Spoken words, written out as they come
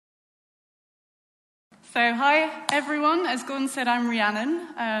So hi everyone, as Gordon said, I'm Rhiannon,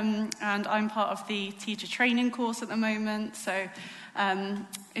 and I'm part of the teacher training course at the moment. So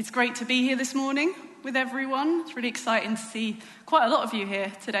it's great to be here this morning with everyone. It's really exciting to see quite a lot of you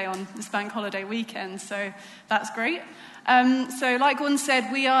here today on this bank holiday weekend, so that's great. So like Gordon said,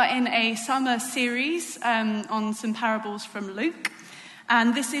 we are in a summer series on some parables from Luke,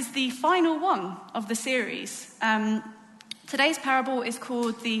 and this is the final one of the series. Today's parable is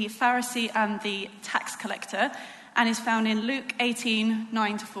called The Pharisee and the Tax Collector and is found in Luke 18,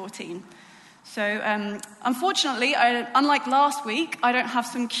 9-14. So unfortunately, unlike last week, I don't have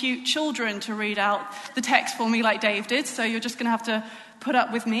some cute children to read out the text for me like Dave did, so you're just going to have to put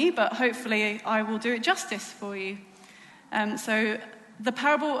up with me, but hopefully I will do it justice for you. So the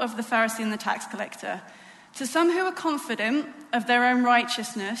parable of the Pharisee and the tax collector. To some who are confident of their own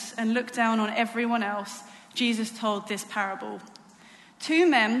righteousness and look down on everyone else, Jesus told this parable. 2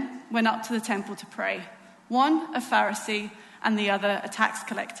 men went up to the temple to pray, one a Pharisee and the other a tax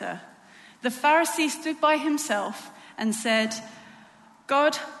collector. The Pharisee stood by himself and said,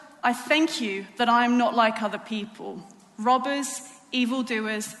 "God, I thank you that I am not like other people, robbers,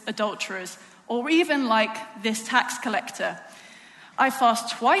 evildoers, adulterers, or even like this tax collector. I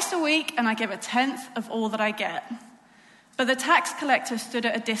fast twice a week and I give 1/10 of all that I get." But the tax collector stood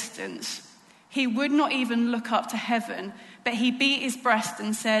at a distance. He would not even look up to heaven, but he beat his breast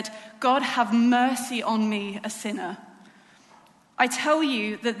and said, "God, have mercy on me, a sinner." I tell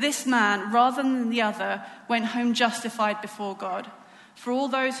you that this man, rather than the other, went home justified before God. For all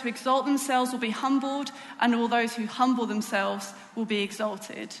those who exalt themselves will be humbled, and all those who humble themselves will be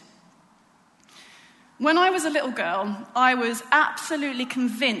exalted. When I was a little girl, I was absolutely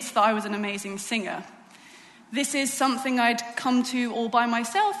convinced that I was an amazing singer. This is something I'd come to all by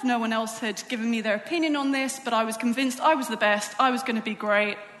myself. No one else had given me their opinion on this, but I was convinced I was the best. I was going to be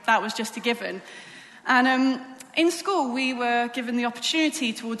great. That was just a given. And in school, we were given the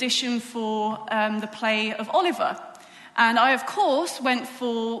opportunity to audition for the play of Oliver. And I, of course, went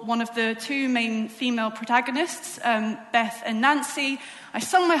for one of the 2 main female protagonists, Beth and Nancy. I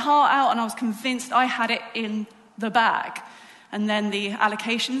sung my heart out and I was convinced I had it in the bag. And then the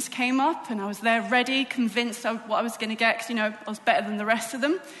allocations came up and I was there ready, convinced of what I was going to get because, I was better than the rest of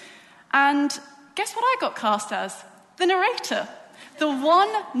them. And guess what I got cast as? The narrator. The one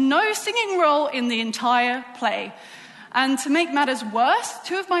no singing role in the entire play. And to make matters worse,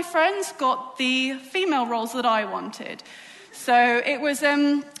 2 of my friends got the female roles that I wanted. So it was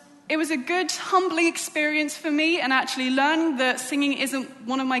a good, humbling experience for me, and actually learning that singing isn't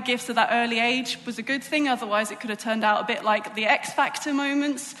one of my gifts at that early age was a good thing. Otherwise, it could have turned out a bit like the X Factor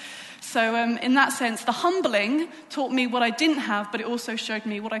moments. So in that sense, the humbling taught me what I didn't have, but it also showed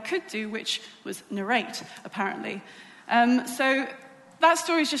me what I could do, which was narrate, apparently. So that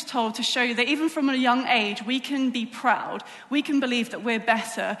story is just told to show you that even from a young age, we can be proud. We can believe that we're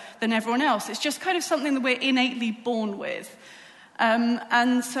better than everyone else. It's just kind of something that we're innately born with.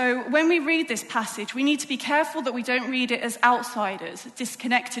 And so when we read this passage, we need to be careful that we don't read it as outsiders,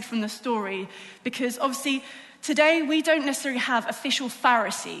 disconnected from the story, because obviously today we don't necessarily have official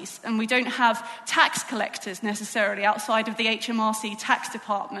Pharisees, and we don't have tax collectors necessarily outside of the HMRC tax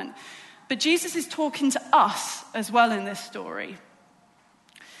department. But Jesus is talking to us as well in this story.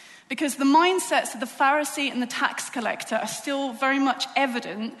 Because the mindsets of the Pharisee and the tax collector are still very much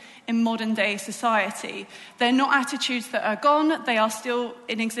evident in modern day society. They're not attitudes that are gone, they are still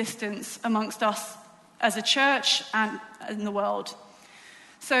in existence amongst us as a church and in the world.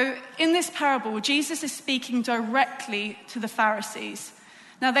 So in this parable, Jesus is speaking directly to the Pharisees.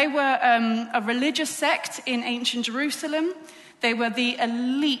 Now they were a religious sect in ancient Jerusalem. They were the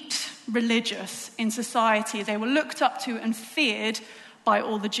elite religious in society. They were looked up to and feared by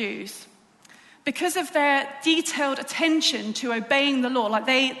all the Jews. Because of their detailed attention to obeying the law, like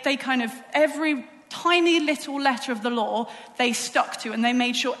they kind of, every tiny little letter of the law, they stuck to, and they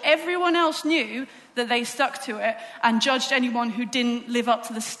made sure everyone else knew that they stuck to it and judged anyone who didn't live up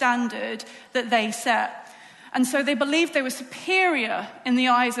to the standard that they set. And so they believed they were superior in the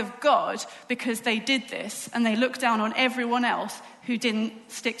eyes of God because they did this, and they looked down on everyone else who didn't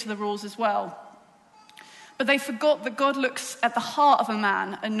stick to the rules as well. But they forgot that God looks at the heart of a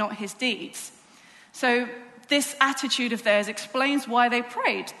man and not his deeds. So this attitude of theirs explains why they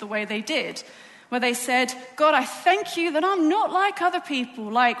prayed the way they did, where they said, "God, I thank you that I'm not like other people,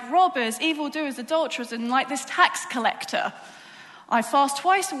 like robbers, evildoers, adulterers, and like this tax collector. I fast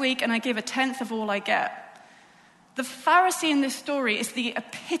twice a week and I give 1/10 of all I get." The Pharisee in this story is the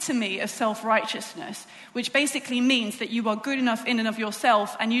epitome of self-righteousness, which basically means that you are good enough in and of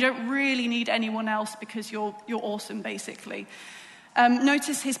yourself and you don't really need anyone else because you're awesome, basically.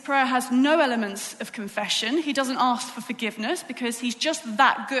 Notice his prayer has no elements of confession. He doesn't ask for forgiveness because he's just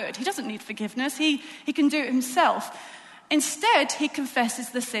that good. He doesn't need forgiveness. He can do it himself. Instead, he confesses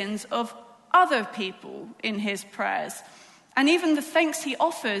the sins of other people in his prayers. And even the thanks he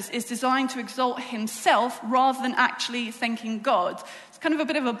offers is designed to exalt himself rather than actually thanking God. It's kind of a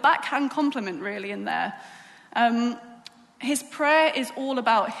bit of a backhand compliment, really, in there. His prayer is all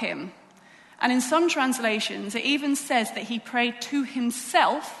about him. And in some translations, it even says that he prayed to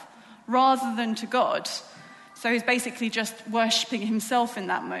himself rather than to God. So he's basically just worshipping himself in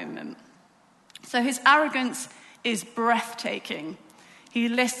that moment. So his arrogance is breathtaking. He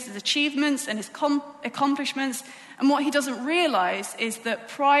lists his achievements and his accomplishments, and what he doesn't realize is that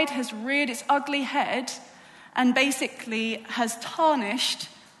pride has reared its ugly head and basically has tarnished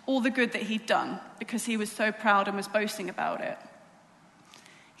all the good that he'd done because he was so proud and was boasting about it.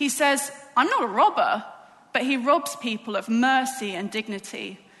 He says, I'm not a robber, but he robs people of mercy and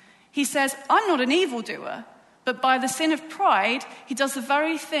dignity. He says, I'm not an evildoer, but by the sin of pride, he does the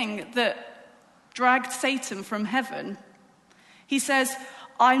very thing that dragged Satan from heaven. He says,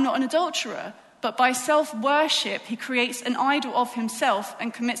 I'm not an adulterer, but by self-worship, he creates an idol of himself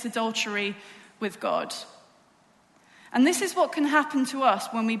and commits adultery with God. And this is what can happen to us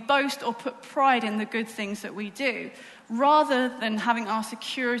when we boast or put pride in the good things that we do, rather than having our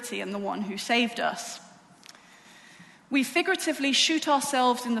security in the one who saved us. We figuratively shoot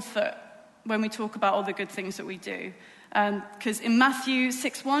ourselves in the foot when we talk about all the good things that we do. Because in Matthew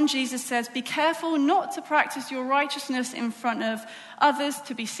 6:1, Jesus says, be careful not to practice your righteousness in front of others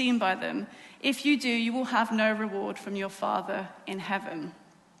to be seen by them. If you do, you will have no reward from your Father in heaven.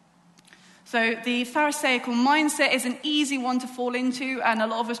 So the Pharisaical mindset is an easy one to fall into, and a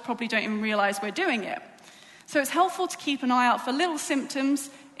lot of us probably don't even realize we're doing it. So it's helpful to keep an eye out for little symptoms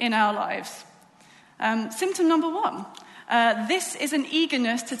in our lives. Symptom number 1. This is an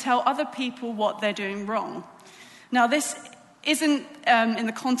eagerness to tell other people what they're doing wrong. Now, this isn't in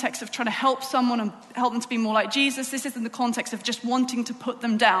the context of trying to help someone and help them to be more like Jesus. This is in the context of just wanting to put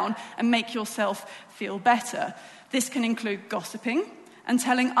them down and make yourself feel better. This can include gossiping and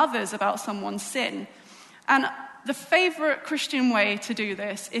telling others about someone's sin. And the favorite Christian way to do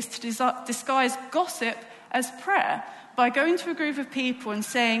this is to disguise gossip as prayer by going to a group of people and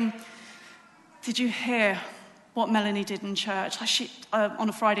saying, did you hear what Melanie did in church? On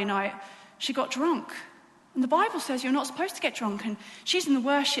a Friday night, she got drunk. And the Bible says you're not supposed to get drunk, and she's in the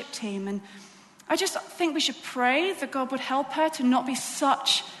worship team. And I just think we should pray that God would help her to not be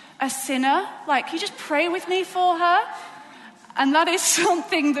such a sinner. Can you just pray with me for her? And that is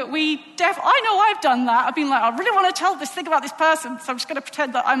something that I know I've done that. I've been like, I really want to tell this thing about this person, so I'm just going to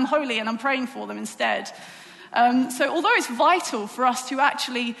pretend that I'm holy and I'm praying for them instead. So although it's vital for us to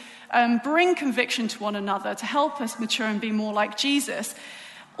actually bring conviction to one another to help us mature and be more like Jesus,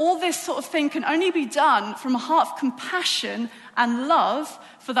 all this sort of thing can only be done from a heart of compassion and love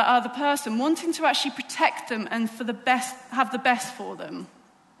for that other person, wanting to actually protect them and have the best for them,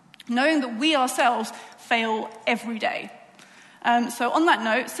 knowing that we ourselves fail every day. So on that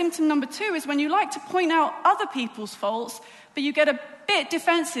note, symptom number 2 is when you like to point out other people's faults, but you get a bit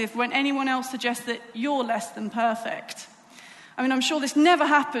defensive when anyone else suggests that you're less than perfect. I mean, I'm sure this never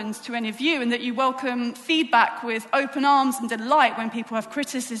happens to any of you, and that you welcome feedback with open arms and delight when people have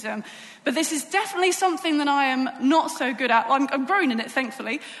criticism. But this is definitely something that I am not so good at. I'm growing in it,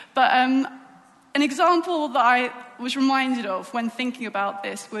 thankfully. But an example that I was reminded of when thinking about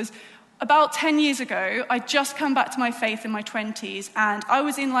this was about 10 years ago. I'd just come back to my faith in my 20s, and I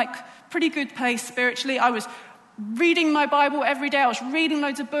was in pretty good place spiritually. I was reading my Bible every day. I was reading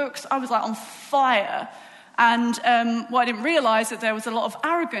loads of books. I was on fire. And what I didn't realize that there was a lot of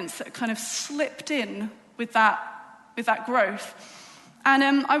arrogance that kind of slipped in with that growth. And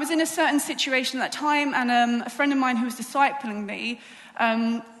I was in a certain situation at that time, and a friend of mine who was discipling me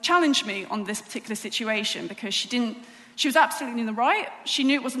challenged me on this particular situation because she was absolutely in the right. She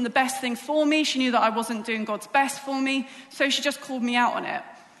knew it wasn't the best thing for me. She knew that I wasn't doing God's best for me. So she just called me out on it.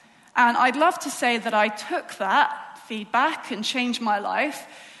 And I'd love to say that I took that feedback and changed my life.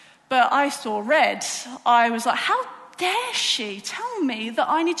 But I saw red. I was like, how dare she tell me that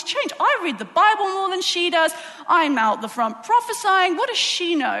I need to change? I read the Bible more than she does. I'm out the front prophesying. What does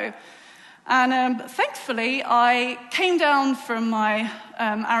she know? And thankfully, I came down from my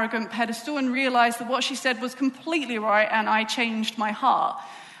arrogant pedestal and realized that what she said was completely right, and I changed my heart.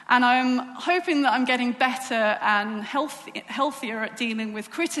 And I'm hoping that I'm getting better and healthier at dealing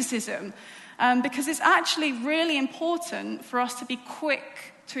with criticism, because it's actually really important for us to be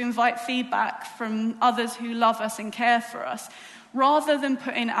quick to invite feedback from others who love us and care for us, rather than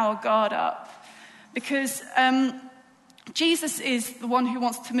putting our guard up. Because Jesus is the one who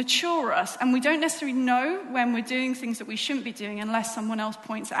wants to mature us, and we don't necessarily know when we're doing things that we shouldn't be doing unless someone else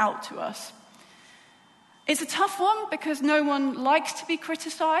points it out to us. It's a tough one because no one likes to be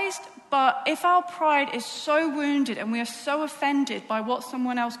criticized, but if our pride is so wounded and we are so offended by what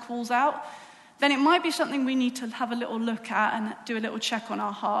someone else calls out, then it might be something we need to have a little look at and do a little check on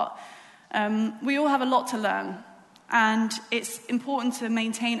our heart. We all have a lot to learn, and it's important to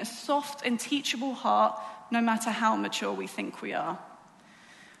maintain a soft and teachable heart no matter how mature we think we are.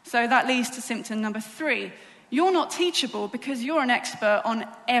 So that leads to symptom number 3. You're not teachable because you're an expert on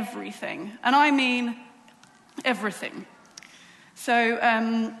everything, and I mean everything. So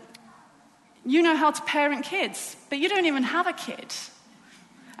you know how to parent kids, but you don't even have a kid.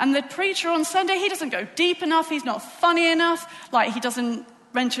 And the preacher on Sunday, he doesn't go deep enough, he's not funny enough, like he doesn't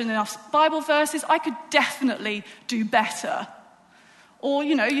mention enough Bible verses. I could definitely do better. Or,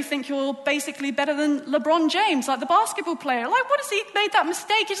 you think you're basically better than LeBron James, like the basketball player. Like, what has he made that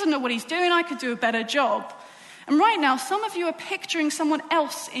mistake? He doesn't know what he's doing. I could do a better job. And right now, some of you are picturing someone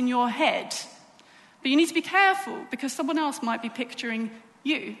else in your head. But you need to be careful because someone else might be picturing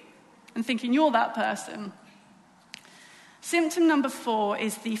you and thinking you're that person. Symptom number 4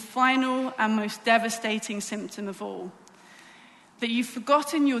 is the final and most devastating symptom of all. That you've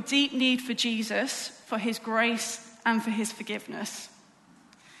forgotten your deep need for Jesus, for his grace, and for his forgiveness.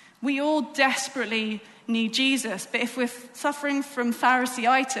 We all desperately need Jesus, but if we're suffering from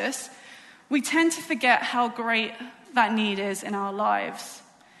Pharisaitis, we tend to forget how great that need is in our lives.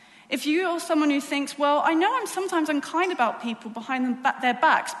 If you are someone who thinks, well, I know I'm sometimes unkind about people behind their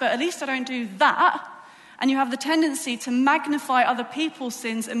backs, but at least I don't do that, and you have the tendency to magnify other people's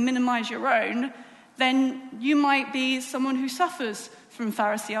sins and minimize your own, then you might be someone who suffers from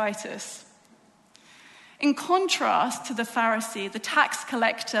Pharisaitis. In contrast to the Pharisee, the tax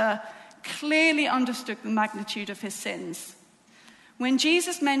collector clearly understood the magnitude of his sins. When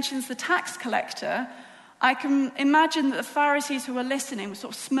Jesus mentions the tax collector, I can imagine that the Pharisees who were listening were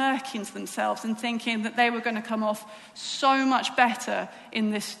sort of smirking to themselves and thinking that they were going to come off so much better in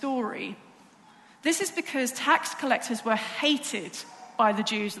this story. This is because tax collectors were hated by the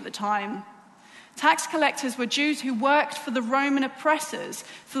Jews at the time. Tax collectors were Jews who worked for the Roman oppressors.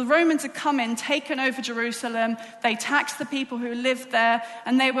 For the Romans had come in, taken over Jerusalem, they taxed the people who lived there,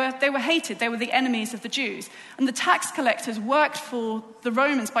 and they were hated. They were the enemies of the Jews. And the tax collectors worked for the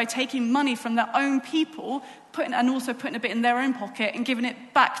Romans by taking money from their own people, and also putting a bit in their own pocket and giving it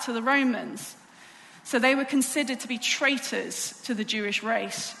back to the Romans. So they were considered to be traitors to the Jewish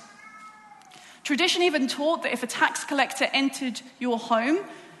race. Tradition even taught that if a tax collector entered your home,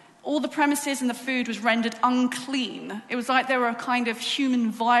 all the premises and the food was rendered unclean. It was like they were a kind of human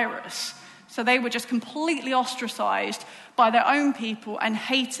virus. So they were just completely ostracized by their own people and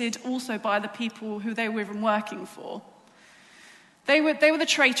hated also by the people who they were even working for. They were the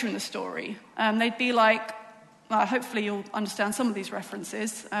traitor in the story. They'd be like, hopefully you'll understand some of these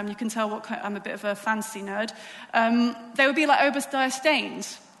references. You can tell I'm a bit of a fantasy nerd. They would be like Obadiah Stane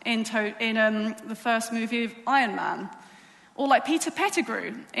in the first movie of Iron Man. Or like Peter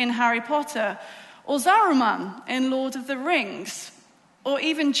Pettigrew in Harry Potter, or Saruman in Lord of the Rings, or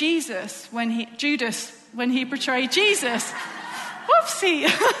even Judas when he betrayed Jesus. Whoopsie!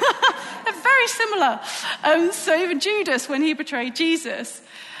 They're very similar. So even Judas when he betrayed Jesus.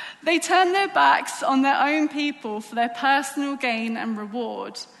 They turned their backs on their own people for their personal gain and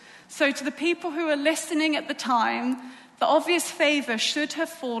reward. So to the people who were listening at the time, the obvious favor should have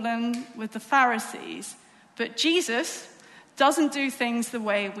fallen with the Pharisees. But Jesus doesn't do things the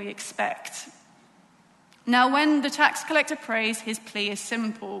way we expect. Now, when the tax collector prays, his plea is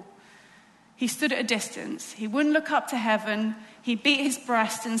simple. He stood at a distance. He wouldn't look up to heaven. He beat his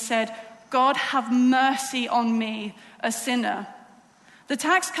breast and said, "God, have mercy on me, a sinner." The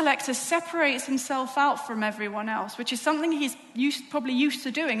tax collector separates himself out from everyone else, which is something he's probably used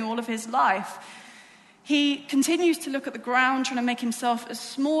to doing all of his life. He continues to look at the ground, trying to make himself as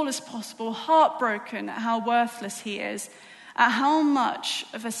small as possible, heartbroken at how worthless he is, at how much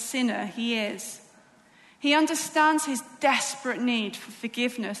of a sinner he is. He understands his desperate need for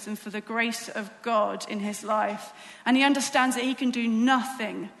forgiveness and for the grace of God in his life. And he understands that he can do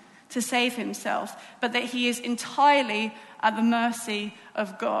nothing to save himself, but that he is entirely at the mercy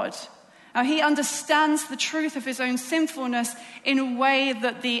of God. Now, he understands the truth of his own sinfulness in a way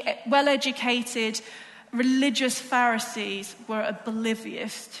that the well-educated religious Pharisees were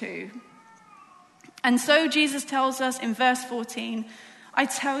oblivious to. And so Jesus tells us in verse 14, "I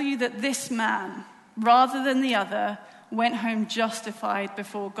tell you that this man, rather than the other, went home justified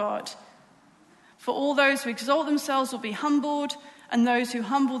before God. For all those who exalt themselves will be humbled, and those who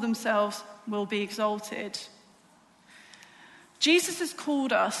humble themselves will be exalted." Jesus has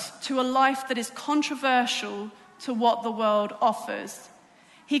called us to a life that is controversial to what the world offers.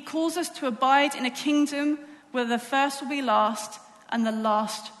 He calls us to abide in a kingdom where the first will be last and the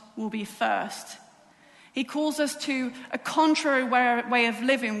last will be first. He calls us to a contrary way of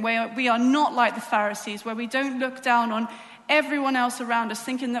living, where we are not like the Pharisees, where we don't look down on everyone else around us,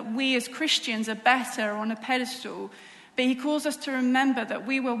 thinking that we as Christians are better or on a pedestal. But he calls us to remember that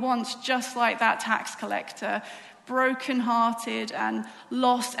we were once just like that tax collector, broken-hearted and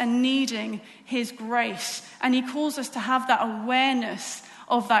lost and needing his grace. And he calls us to have that awareness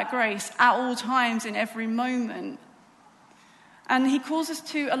of that grace at all times, in every moment. And he calls us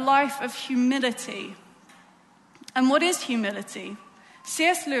to a life of humility. And what is humility?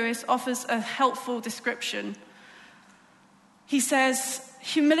 C.S. Lewis offers a helpful description. He says,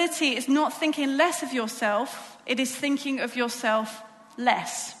 humility is not thinking less of yourself, it is thinking of yourself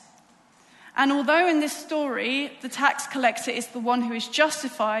less. And although in this story, the tax collector is the one who is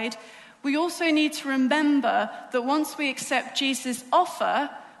justified, we also need to remember that once we accept Jesus' offer,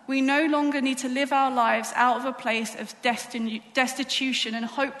 we no longer need to live our lives out of a place of destitution and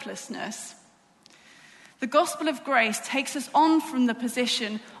hopelessness. The gospel of grace takes us on from the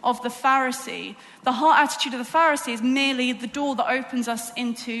position of the Pharisee. The heart attitude of the Pharisee is merely the door that opens us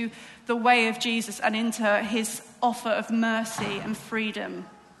into the way of Jesus and into his offer of mercy and freedom.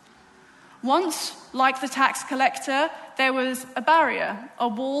 Once, like the tax collector, there was a barrier, a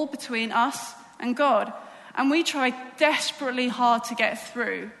wall between us and God. And we tried desperately hard to get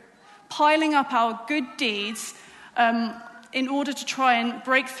through, piling up our good deeds in order to try and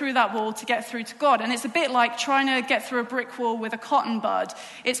break through that wall to get through to God. And it's a bit like trying to get through a brick wall with a cotton bud.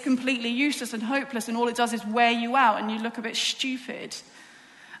 It's completely useless and hopeless, and all it does is wear you out and you look a bit stupid.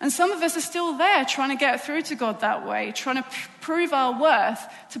 And some of us are still there trying to get through to God that way, trying to prove our worth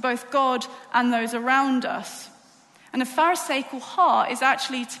to both God and those around us. And a Pharisaical heart is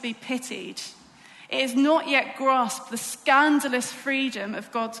actually to be pitied. It has not yet grasped the scandalous freedom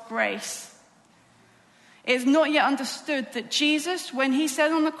of God's grace. It has not yet understood that Jesus, when he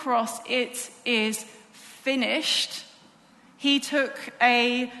said on the cross, "It is finished," he took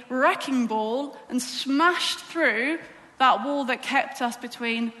a wrecking ball and smashed through that wall that kept us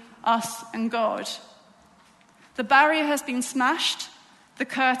between us and God. The barrier has been smashed, the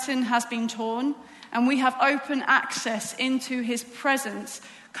curtain has been torn, and we have open access into his presence,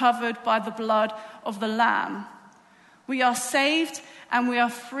 covered by the blood of the Lamb. We are saved and we are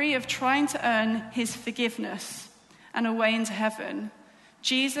free of trying to earn his forgiveness and a way into heaven.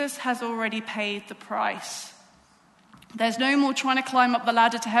 Jesus has already paid the price. There's no more trying to climb up the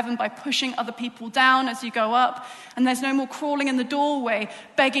ladder to heaven by pushing other people down as you go up. And there's no more crawling in the doorway,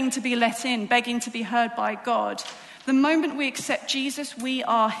 begging to be let in, begging to be heard by God. The moment we accept Jesus, we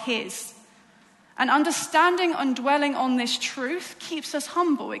are his. And understanding and dwelling on this truth keeps us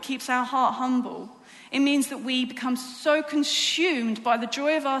humble. It keeps our heart humble. It means that we become so consumed by the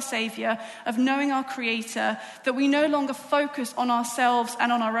joy of our Savior, of knowing our Creator, that we no longer focus on ourselves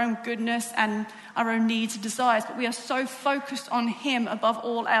and on our own goodness and our own needs and desires, but we are so focused on him above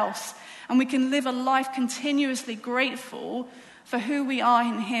all else. And we can live a life continuously grateful for who we are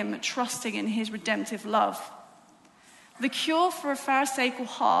in him, trusting in his redemptive love. The cure for a Pharisaical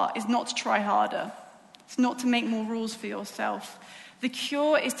heart is not to try harder. It's not to make more rules for yourself. The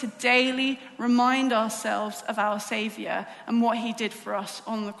cure is to daily remind ourselves of our Savior and what he did for us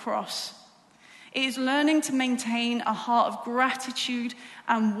on the cross. It is learning to maintain a heart of gratitude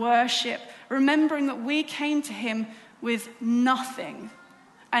and worship, remembering that we came to him with nothing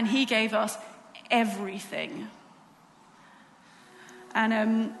and he gave us everything.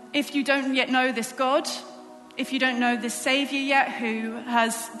 And if you don't yet know this God, if you don't know this Savior yet who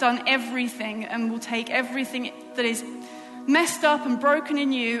has done everything and will take everything that is messed up and broken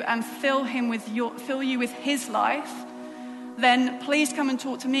in you and fill you with his life, then please come and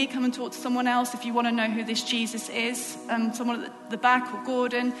talk to me, come and talk to someone else if you want to know who this Jesus is, someone at the back or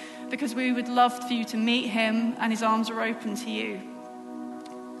Gordon, because we would love for you to meet him and his arms are open to you.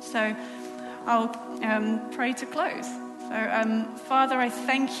 So I'll pray to close. So Father, I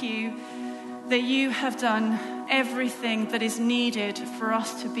thank you that you have done everything that is needed for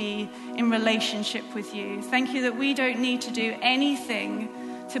us to be in relationship with you. Thank you that we don't need to do anything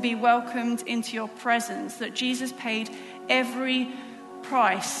to be welcomed into your presence, that Jesus paid every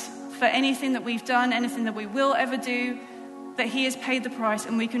price for anything that we've done, anything that we will ever do, that he has paid the price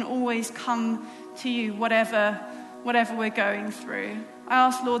and we can always come to you, whatever whatever we're going through. I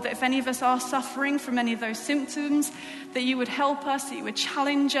ask, Lord, that if any of us are suffering from any of those symptoms, that you would help us, that you would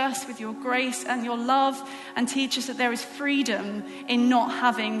challenge us with your grace and your love, and teach us that there is freedom in not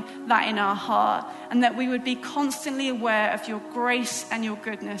having that in our heart, and that we would be constantly aware of your grace and your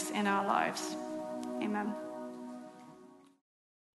goodness in our lives. Amen.